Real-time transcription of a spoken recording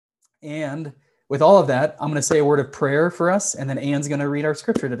And with all of that, I'm going to say a word of prayer for us, and then Anne's going to read our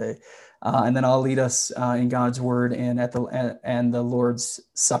scripture today. And then I'll lead us in God's word and the Lord's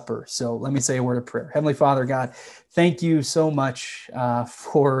Supper. So let me say a word of prayer. Heavenly Father, God, thank you so much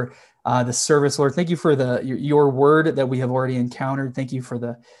for the service, Lord. Thank you for your word that we have already encountered. Thank you for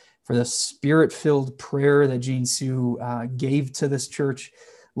the spirit-filled prayer that Jean Sue gave to this church,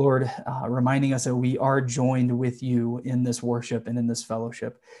 Lord, reminding us that we are joined with you in this worship and in this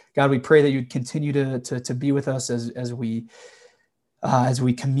fellowship. God, we pray that you'd continue to be with us as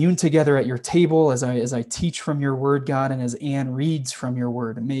we commune together at your table, as I teach from your word, God, and as Anne reads from your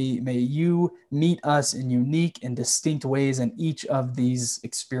word. May you meet us in unique and distinct ways in each of these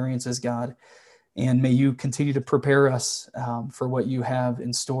experiences, God. And may you continue to prepare us for what you have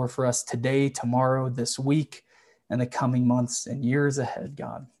in store for us today, tomorrow, this week, and the coming months and years ahead,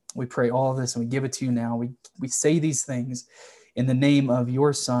 God. We pray all of this and we give it to you now. We say these things in the name of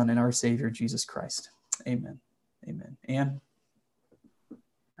your Son and our Savior, Jesus Christ. Amen. Amen. Anne?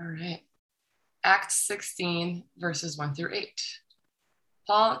 All right. Acts 16, verses 1 through 8.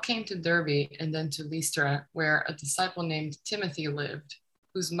 Paul came to Derbe and then to Lystra, where a disciple named Timothy lived,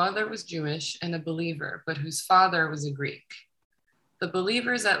 whose mother was Jewish and a believer, but whose father was a Greek. The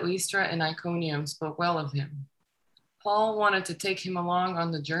believers at Lystra and Iconium spoke well of him. Paul wanted to take him along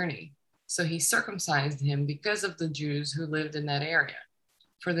on the journey, so he circumcised him because of the Jews who lived in that area,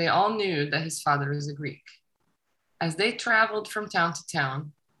 for they all knew that his father was a Greek. As they traveled from town to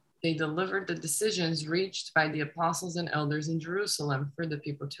town, they delivered the decisions reached by the apostles and elders in Jerusalem for the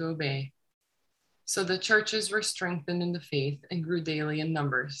people to obey. So the churches were strengthened in the faith and grew daily in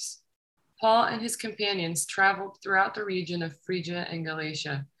numbers. Paul and his companions traveled throughout the region of Phrygia and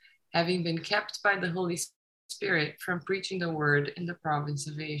Galatia, having been kept by the Holy Spirit from preaching the word in the province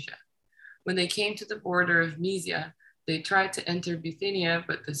of Asia. When they came to the border of Mysia, they tried to enter Bithynia,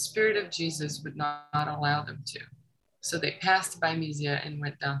 but the Spirit of Jesus would not allow them to. So they passed by Mysia and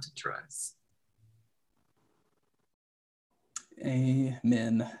went down to Troas.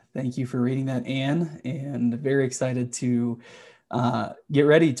 Amen. Thank you for reading that, Anne, and very excited to get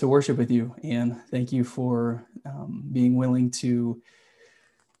ready to worship with you, Anne. Thank you for being willing to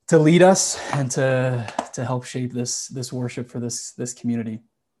lead us and to help shape this worship for this community.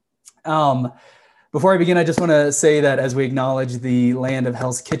 Before I begin, I just want to say that as we acknowledge the land of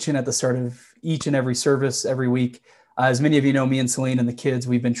Hell's Kitchen at the start of each and every service every week, as many of you know, me and Celine and the kids,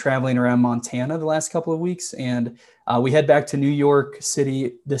 we've been traveling around Montana the last couple of weeks, and we head back to New York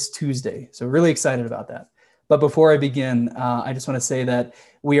City this Tuesday. So really excited about that. But before I begin, I just want to say that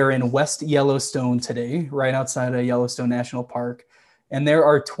we are in West Yellowstone today, right outside of Yellowstone National Park. And there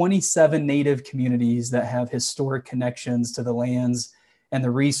are 27 Native communities that have historic connections to the lands and the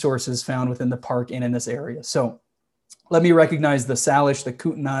resources found within the park and in this area. So let me recognize the Salish, the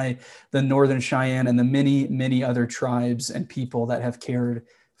Kootenai, the Northern Cheyenne, and the many, many other tribes and people that have cared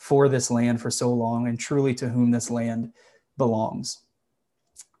for this land for so long and truly to whom this land belongs.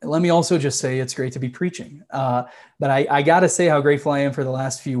 Let me also just say it's great to be preaching. But I got to say how grateful I am for the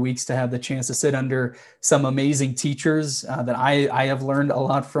last few weeks to have the chance to sit under some amazing teachers that I have learned a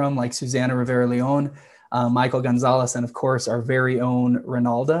lot from, like Susana Rivera-Leon, Michael Gonzalez, and of course, our very own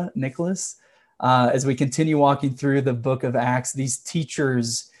Ronalda Nicholas. As we continue walking through the book of Acts, these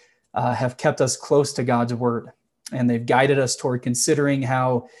teachers have kept us close to God's word, and they've guided us toward considering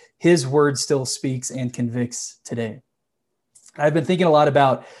how his word still speaks and convicts today. I've been thinking a lot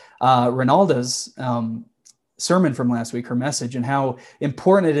about Ronalda's sermon from last week, her message, and how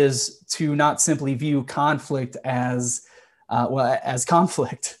important it is to not simply view conflict as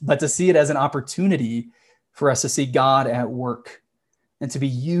conflict, but to see it as an opportunity for us to see God at work and to be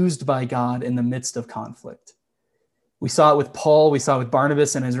used by God in the midst of conflict. We saw it with Paul, we saw it with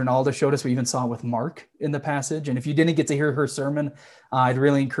Barnabas, and as Ronalda showed us, we even saw it with Mark in the passage. And if you didn't get to hear her sermon, I'd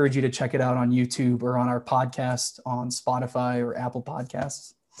really encourage you to check it out on YouTube or on our podcast on Spotify or Apple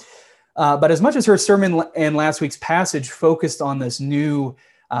Podcasts. But as much as her sermon and last week's passage focused on this new,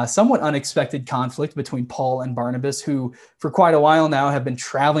 somewhat unexpected conflict between Paul and Barnabas, who for quite a while now have been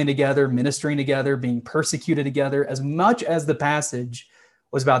traveling together, ministering together, being persecuted together, as much as the passage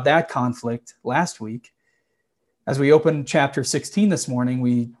was about that conflict last week, as we open chapter 16 this morning,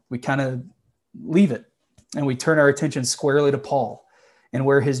 we kind of leave it and we turn our attention squarely to Paul and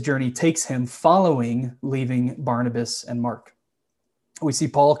where his journey takes him following leaving Barnabas and Mark. We see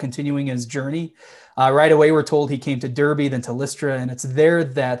Paul continuing his journey. Right away, we're told he came to Derbe, then to Lystra, and it's there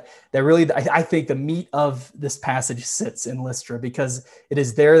that really, I think the meat of this passage sits in Lystra, because it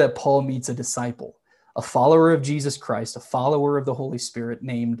is there that Paul meets a disciple, a follower of Jesus Christ, a follower of the Holy Spirit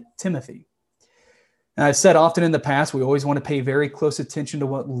named Timothy. And I've said often in the past, we always want to pay very close attention to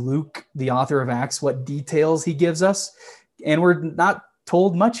what Luke, the author of Acts, what details he gives us. And we're not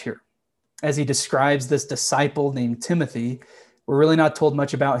told much here. As he describes this disciple named Timothy, we're really not told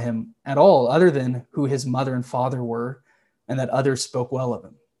much about him at all, other than who his mother and father were, and that others spoke well of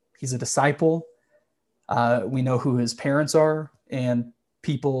him. He's a disciple. We know who his parents are, and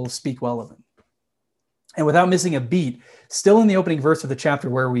people speak well of him. And without missing a beat, still in the opening verse of the chapter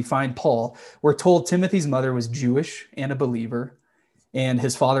where we find Paul, we're told Timothy's mother was Jewish and a believer, and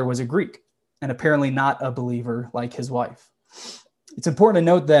his father was a Greek, and apparently not a believer like his wife. It's important to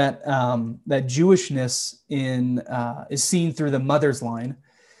note that that Jewishness is seen through the mother's line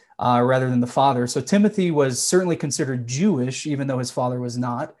rather than the father. So Timothy was certainly considered Jewish, even though his father was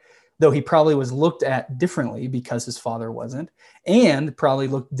not, though he probably was looked at differently because his father wasn't, and probably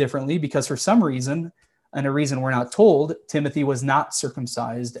looked differently because for some reason, and a reason we're not told, Timothy was not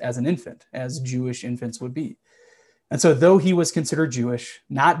circumcised as an infant, as Jewish infants would be. And so though he was considered Jewish,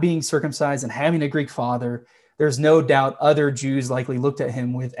 not being circumcised and having a Greek father, there's no doubt other Jews likely looked at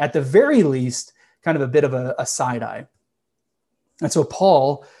him with, at the very least, kind of a bit of a side eye. And so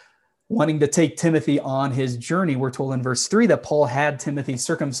Paul, wanting to take Timothy on his journey, we're told in verse 3 that Paul had Timothy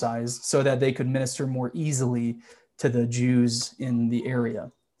circumcised so that they could minister more easily to the Jews in the area.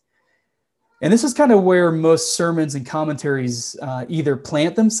 And this is kind of where most sermons and commentaries either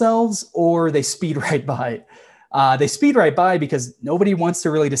plant themselves or they speed right by. They speed right by because nobody wants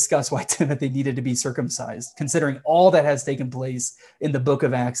to really discuss why Timothy needed to be circumcised, considering all that has taken place in the book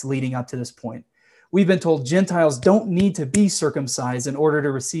of Acts leading up to this point. We've been told Gentiles don't need to be circumcised in order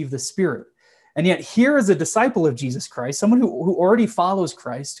to receive the Spirit. And yet here is a disciple of Jesus Christ, someone who already follows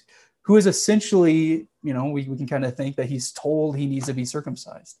Christ, who is essentially, we can kind of think that he's told he needs to be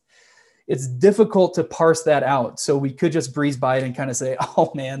circumcised. It's difficult to parse that out. So we could just breeze by it and kind of say,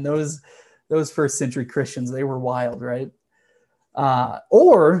 oh man, those first century Christians, they were wild, right?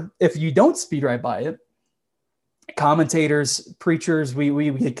 Or if you don't speed right by it, commentators, preachers, we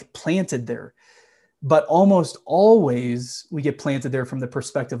get planted there. But almost always we get planted there from the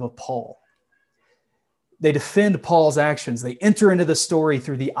perspective of Paul. They defend Paul's actions. They enter into the story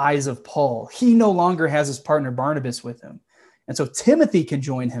through the eyes of Paul. He no longer has his partner Barnabas with him. And so Timothy can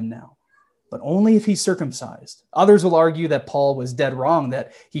join him now, but only if he's circumcised. Others will argue that Paul was dead wrong,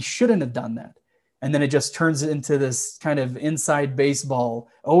 that he shouldn't have done that. And then it just turns into this kind of inside baseball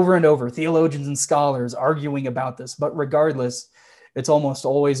over and over, theologians and scholars arguing about this. But regardless, it's almost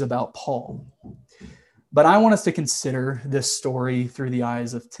always about Paul. But I want us to consider this story through the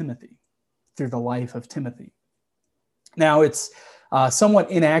eyes of Timothy, through the life of Timothy. Now, it's somewhat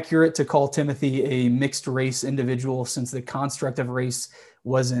inaccurate to call Timothy a mixed race individual since the construct of race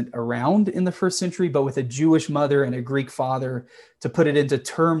wasn't around in the first century, but with a Jewish mother and a Greek father, to put it into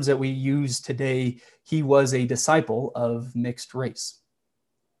terms that we use today, he was a disciple of mixed race.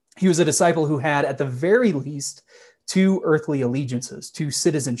 He was a disciple who had, at the very least, two earthly allegiances, two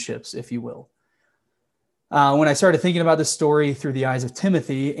citizenships, if you will. When I started thinking about this story through the eyes of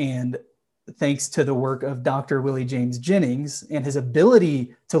Timothy, and thanks to the work of Dr. Willie James Jennings and his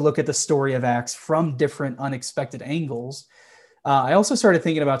ability to look at the story of Acts from different unexpected angles, I also started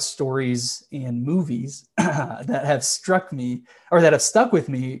thinking about stories and movies that have struck me or that have stuck with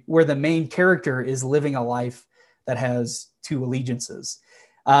me where the main character is living a life that has two allegiances.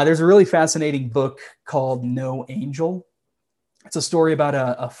 There's a really fascinating book called No Angel. It's a story about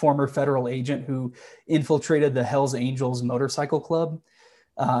a former federal agent who infiltrated the Hells Angels motorcycle club.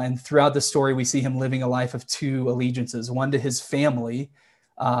 And throughout the story, we see him living a life of two allegiances, one to his family,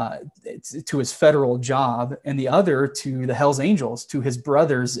 to his federal job, and the other to the Hells Angels, to his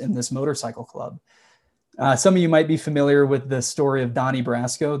brothers in this motorcycle club. Some of you might be familiar with the story of Donnie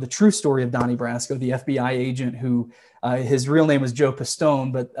Brasco, the true story of Donnie Brasco, the FBI agent who, his real name was Joe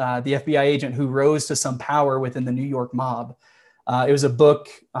Pistone, but the FBI agent who rose to some power within the New York mob. It was a book,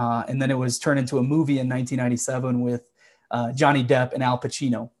 and then it was turned into a movie in 1997 with Johnny Depp and Al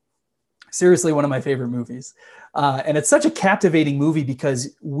Pacino. Seriously, one of my favorite movies. And it's such a captivating movie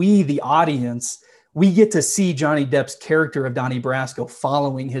because we, the audience, we get to see Johnny Depp's character of Donnie Brasco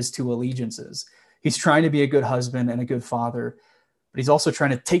following his two allegiances. He's trying to be a good husband and a good father, but he's also trying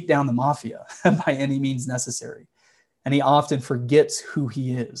to take down the mafia by any means necessary. And he often forgets who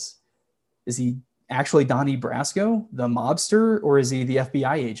he is. Is he actually Donnie Brasco, the mobster, or is he the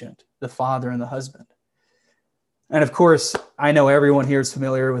FBI agent, the father and the husband? And of course, I know everyone here is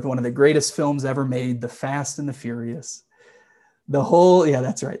familiar with one of the greatest films ever made, The Fast and the Furious. The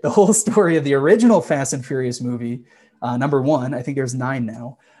whole story of the original Fast and Furious movie, number one, I think there's 9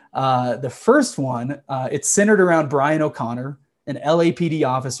 now. The first one, it's centered around Brian O'Connor an LAPD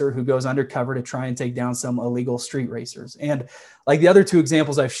officer who goes undercover to try and take down some illegal street racers. And like the other two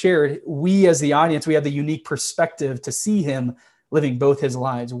examples I've shared, we as the audience, we have the unique perspective to see him living both his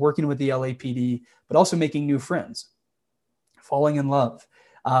lives, working with the LAPD, but also making new friends, falling in love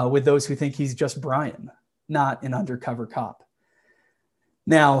with those who think he's just Brian, not an undercover cop.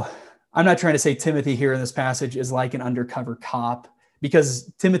 Now, I'm not trying to say Timothy here in this passage is like an undercover cop,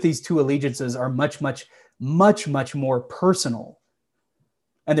 because Timothy's two allegiances are much more personal.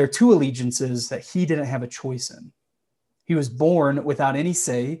 And they're two allegiances that he didn't have a choice in. He was born without any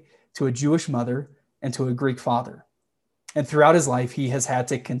say to a Jewish mother and to a Greek father. And throughout his life, he has had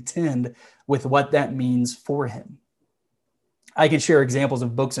to contend with what that means for him. I can share examples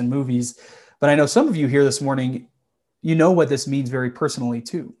of books and movies, but I know some of you here this morning, you know what this means very personally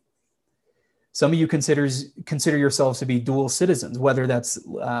too. Some of you consider yourselves to be dual citizens, whether that's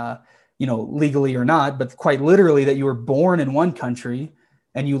legally or not, but quite literally that you were born in one country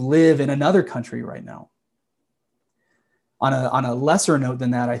and you live in another country right now. On a lesser note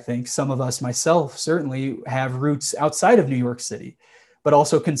than that, I think some of us, myself, certainly have roots outside of New York City, but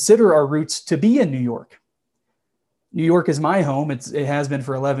also consider our roots to be in New York. New York is my home. It has been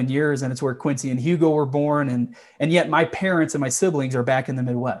for 11 years, and it's where Quincy and Hugo were born. And yet my parents and my siblings are back in the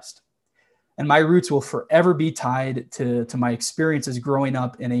Midwest. And my roots will forever be tied to my experiences growing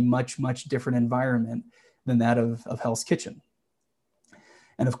up in a much different environment than that of Hell's Kitchen.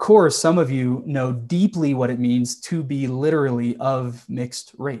 And of course, some of you know deeply what it means to be literally of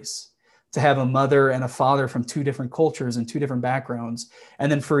mixed race, to have a mother and a father from two different cultures and two different backgrounds.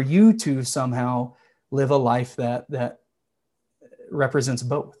 And then for you to somehow live a life that represents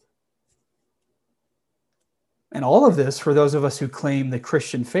both. And all of this, for those of us who claim the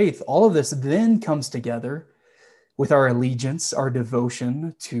Christian faith, all of this then comes together with our allegiance, our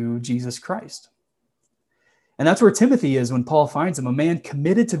devotion to Jesus Christ. And that's where Timothy is when Paul finds him, a man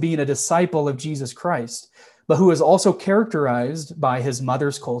committed to being a disciple of Jesus Christ, but who is also characterized by his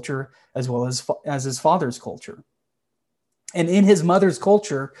mother's culture as well as his father's culture. And in his mother's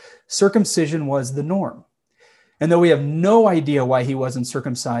culture, circumcision was the norm. And though we have no idea why he wasn't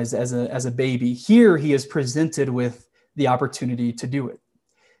circumcised as a baby, here he is presented with the opportunity to do it.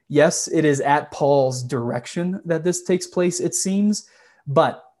 Yes, it is at Paul's direction that this takes place, it seems,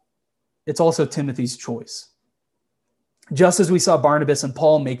 but it's also Timothy's choice. Just as we saw Barnabas and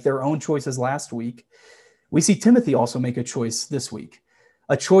Paul make their own choices last week, we see Timothy also make a choice this week.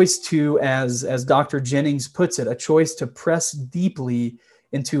 A choice to, as Dr. Jennings puts it, a choice to press deeply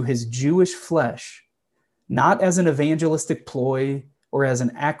into his Jewish flesh, not as an evangelistic ploy or as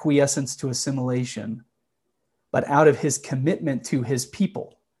an acquiescence to assimilation, but out of his commitment to his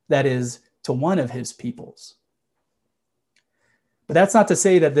people, that is, to one of his peoples. But that's not to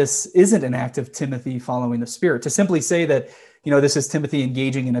say that this isn't an act of Timothy following the Spirit. To simply say that, this is Timothy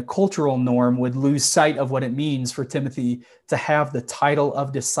engaging in a cultural norm would lose sight of what it means for Timothy to have the title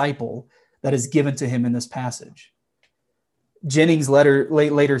of disciple that is given to him in this passage. Jennings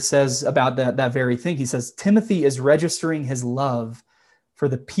later says about that very thing. He says, Timothy is registering his love for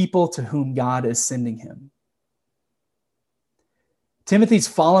the people to whom God is sending him. Timothy's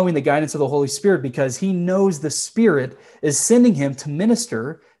following the guidance of the Holy Spirit because he knows the Spirit is sending him to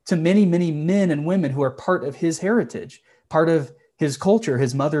minister to many men and women who are part of his heritage, part of his culture,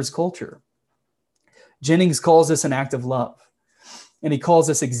 his mother's culture. Jennings calls this an act of love. And he calls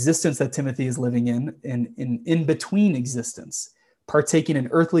this existence that Timothy is living in between existence, partaking in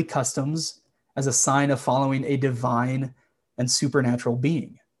earthly customs as a sign of following a divine and supernatural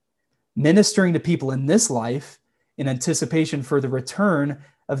being, ministering to people in this life in anticipation for the return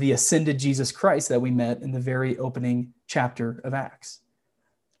of the ascended Jesus Christ that we met in the very opening chapter of Acts.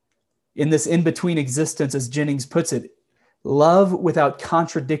 In this in-between existence, as Jennings puts it, love without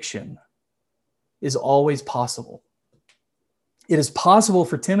contradiction is always possible. It is possible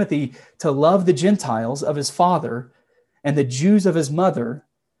for Timothy to love the Gentiles of his father and the Jews of his mother,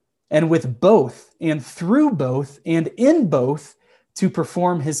 and with both and through both and in both to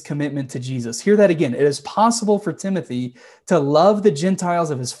perform his commitment to Jesus. Hear that again. It is possible for Timothy to love the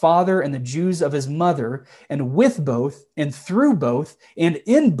Gentiles of his father and the Jews of his mother, and with both and through both and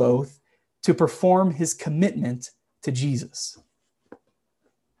in both to perform his commitment to Jesus.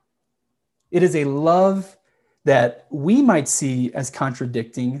 It is a love that we might see as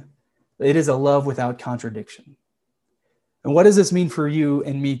contradicting. It is a love without contradiction. And what does this mean for you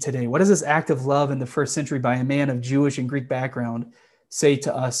and me today? What does this act of love in the first century by a man of Jewish and Greek background say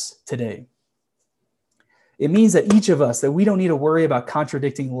to us today? It means that each of us, that we don't need to worry about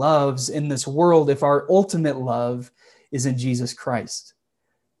contradicting loves in this world if our ultimate love is in Jesus Christ.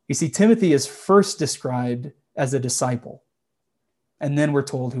 You see, Timothy is first described as a disciple. And then we're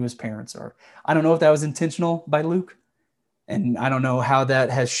told who his parents are. I don't know if that was intentional by Luke, and I don't know how that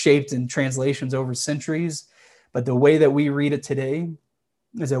has shaped in translations over centuries, but the way that we read it today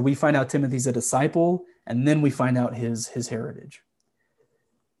is that we find out Timothy's a disciple, and then we find out his heritage.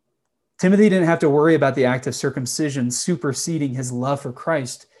 Timothy didn't have to worry about the act of circumcision superseding his love for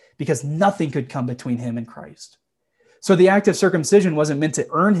Christ because nothing could come between him and Christ. So the act of circumcision wasn't meant to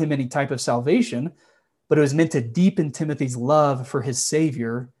earn him any type of salvation, but it was meant to deepen Timothy's love for his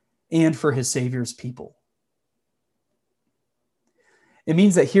Savior and for his Savior's people. It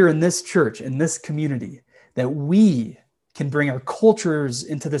means that here in this church, in this community, that we can bring our cultures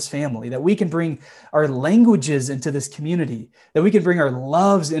into this family, that we can bring our languages into this community, that we can bring our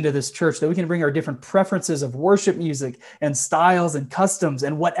loves into this church, that we can bring our different preferences of worship music and styles and customs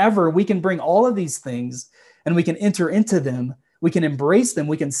and whatever. We can bring all of these things and we can enter into them. We can embrace them.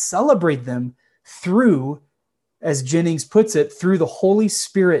 We can celebrate them through, as Jennings puts it, through the Holy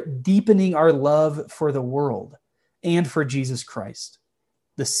Spirit deepening our love for the world and for Jesus Christ,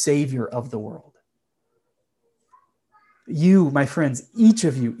 the Savior of the world. You, my friends, each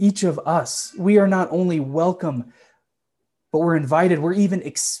of you, each of us, we are not only welcome, but we're invited, we're even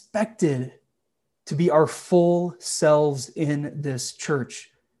expected to be our full selves in this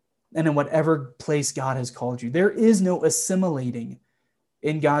church and in whatever place God has called you. There is no assimilating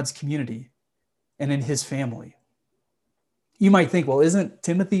in God's community and in his family. You might think, well, isn't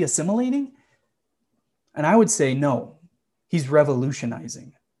Timothy assimilating? And I would say, no, he's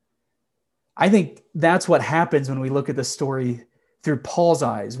revolutionizing. I think that's what happens when we look at the story through Paul's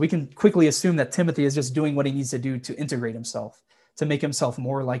eyes. We can quickly assume that Timothy is just doing what he needs to do to integrate himself, to make himself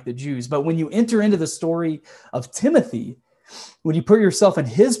more like the Jews. But when you enter into the story of Timothy, when you put yourself in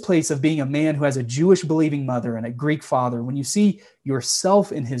his place of being a man who has a Jewish believing mother and a Greek father, when you see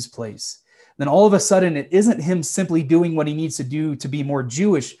yourself in his place, then all of a sudden it isn't him simply doing what he needs to do to be more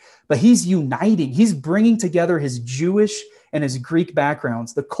Jewish, but he's uniting. He's bringing together his Jewish and his Greek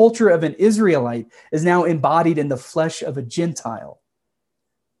backgrounds. The culture of an Israelite is now embodied in the flesh of a Gentile.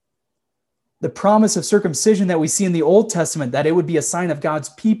 The promise of circumcision that we see in the Old Testament, that it would be a sign of God's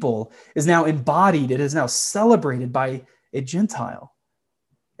people, is now embodied. It is now celebrated by a Gentile.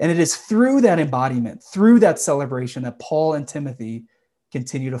 And it is through that embodiment, through that celebration, that Paul and Timothy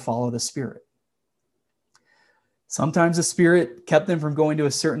continue to follow the Spirit. Sometimes the Spirit kept them from going to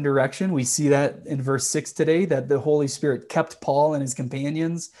a certain direction. We see that in verse 6 today, that the Holy Spirit kept Paul and his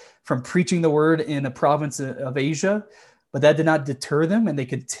companions from preaching the word in the province of Asia, but that did not deter them, and they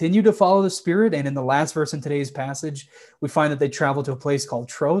continued to follow the Spirit. And in the last verse in today's passage, we find that they traveled to a place called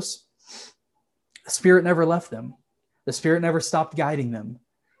Troas. The Spirit never left them. The Spirit never stopped guiding them.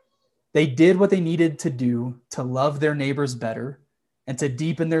 They did what they needed to do to love their neighbors better and to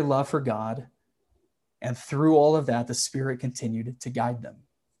deepen their love for God. And through all of that, the Spirit continued to guide them.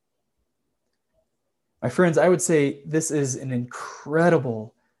 My friends, I would say this is an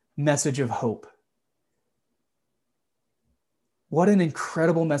incredible message of hope. What an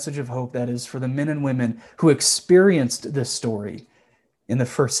incredible message of hope that is for the men and women who experienced this story in the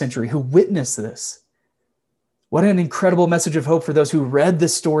first century, who witnessed this. What an incredible message of hope for those who read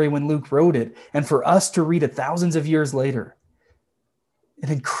this story when Luke wrote it, and for us to read it thousands of years later.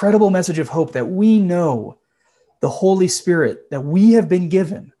 An incredible message of hope that we know the Holy Spirit that we have been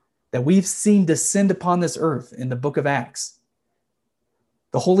given, that we've seen descend upon this earth in the book of Acts.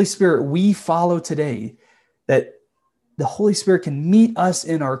 The Holy Spirit we follow today, that the Holy Spirit can meet us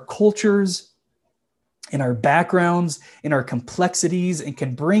in our cultures, in our backgrounds, in our complexities, and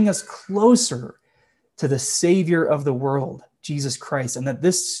can bring us closer to the Savior of the world, Jesus Christ, and that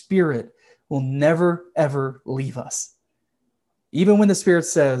this Spirit will never, ever leave us. Even when the Spirit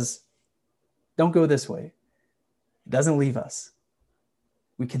says, don't go this way, it doesn't leave us.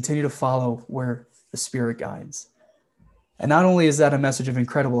 We continue to follow where the Spirit guides. And not only is that a message of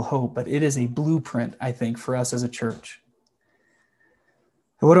incredible hope, but it is a blueprint, I think, for us as a church.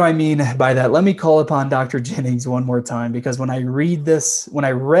 And what do I mean by that? Let me call upon Dr. Jennings one more time, because when I read this, when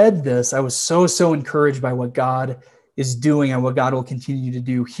I read this, I was so encouraged by what God is doing and what God will continue to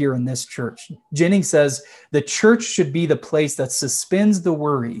do here in this church. Jennings says, the church should be the place that suspends the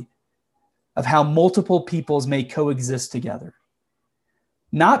worry of how multiple peoples may coexist together.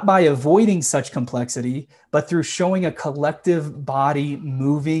 Not by avoiding such complexity, but through showing a collective body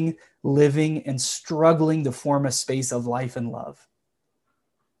moving, living, and struggling to form a space of life and love.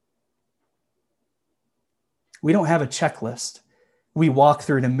 We don't have a checklist we walk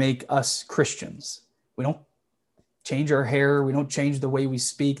through to make us Christians. We don't change our hair. We don't change the way we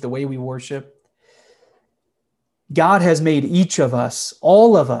speak, the way we worship. God has made each of us,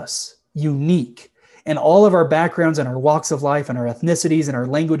 all of us, unique and all of our backgrounds and our walks of life and our ethnicities and our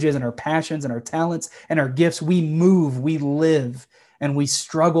languages and our passions and our talents and our gifts, we move, we live, and we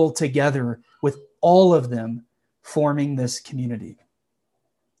struggle together with all of them forming this community.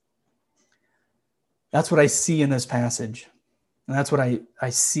 That's what I see in this passage. And that's what I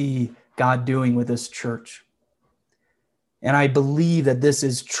see God doing with this church. And I believe that this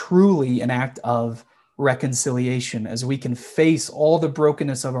is truly an act of reconciliation as we can face all the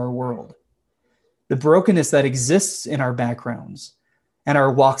brokenness of our world, the brokenness that exists in our backgrounds and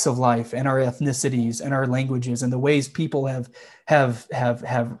our walks of life and our ethnicities and our languages and the ways people have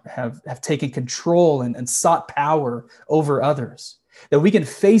taken control and sought power over others. That we can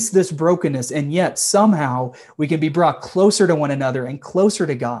face this brokenness and yet somehow we can be brought closer to one another and closer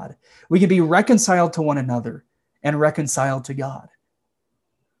to God. We can be reconciled to one another and reconciled to God.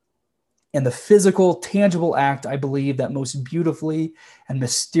 And the physical, tangible act, I believe, that most beautifully and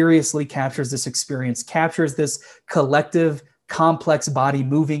mysteriously captures this experience, captures this collective, complex body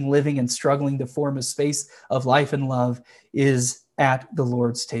moving, living, and struggling to form a space of life and love is at the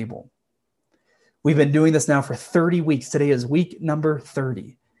Lord's table. We've been doing this now for 30 weeks. Today is week number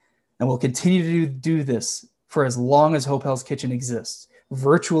 30. And we'll continue to do this for as long as Hope Hell's Kitchen exists,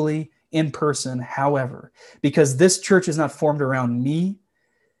 virtually, in person, however, because this church is not formed around me.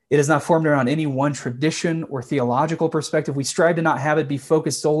 It is not formed around any one tradition or theological perspective. We strive to not have it be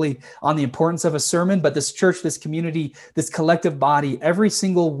focused solely on the importance of a sermon, but this church, this community, this collective body, every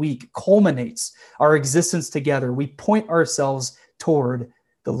single week culminates our existence together. We point ourselves toward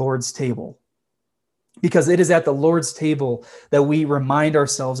the Lord's table, because it is at the Lord's table that we remind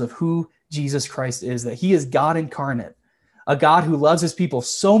ourselves of who Jesus Christ is, that he is God incarnate, a God who loves his people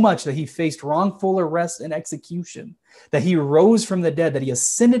so much that he faced wrongful arrest and execution, that he rose from the dead, that he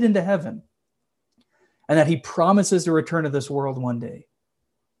ascended into heaven, and that he promises to return to this world one day.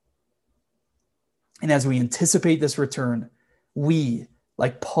 And as we anticipate this return, we,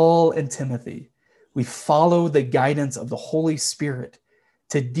 like Paul and Timothy, we follow the guidance of the Holy Spirit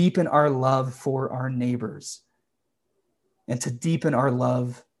to deepen our love for our neighbors and to deepen our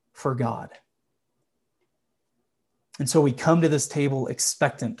love for God. And so we come to this table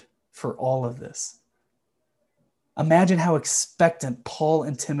expectant for all of this. Imagine how expectant Paul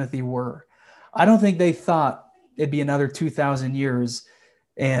and Timothy were. I don't think they thought it'd be another 2,000 years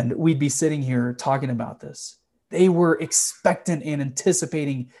and we'd be sitting here talking about this. They were expectant and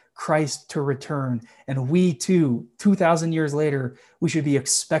anticipating Christ to return. And we too, 2,000 years later, we should be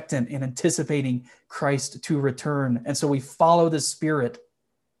expectant and anticipating Christ to return. And so we follow the Spirit.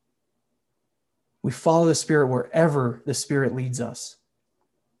 We follow the Spirit wherever the Spirit leads us.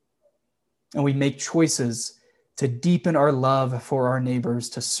 And we make choices to deepen our love for our neighbors,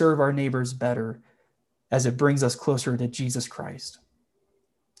 to serve our neighbors better as it brings us closer to Jesus Christ.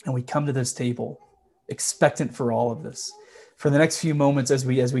 And we come to this table expectant for all of this. For the next few moments, as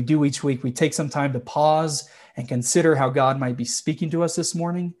we do each week, we take some time to pause and consider how God might be speaking to us this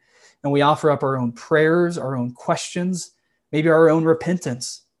morning. And we offer up our own prayers, our own questions, maybe our own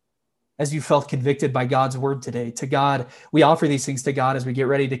repentance as you felt convicted by God's word today. To God, we offer these things to God as we get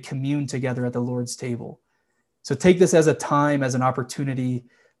ready to commune together at the Lord's table. So take this as a time, as an opportunity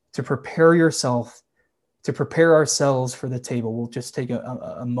to prepare yourself, to prepare ourselves for the table. We'll just take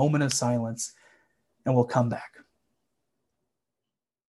a moment of silence and we'll come back.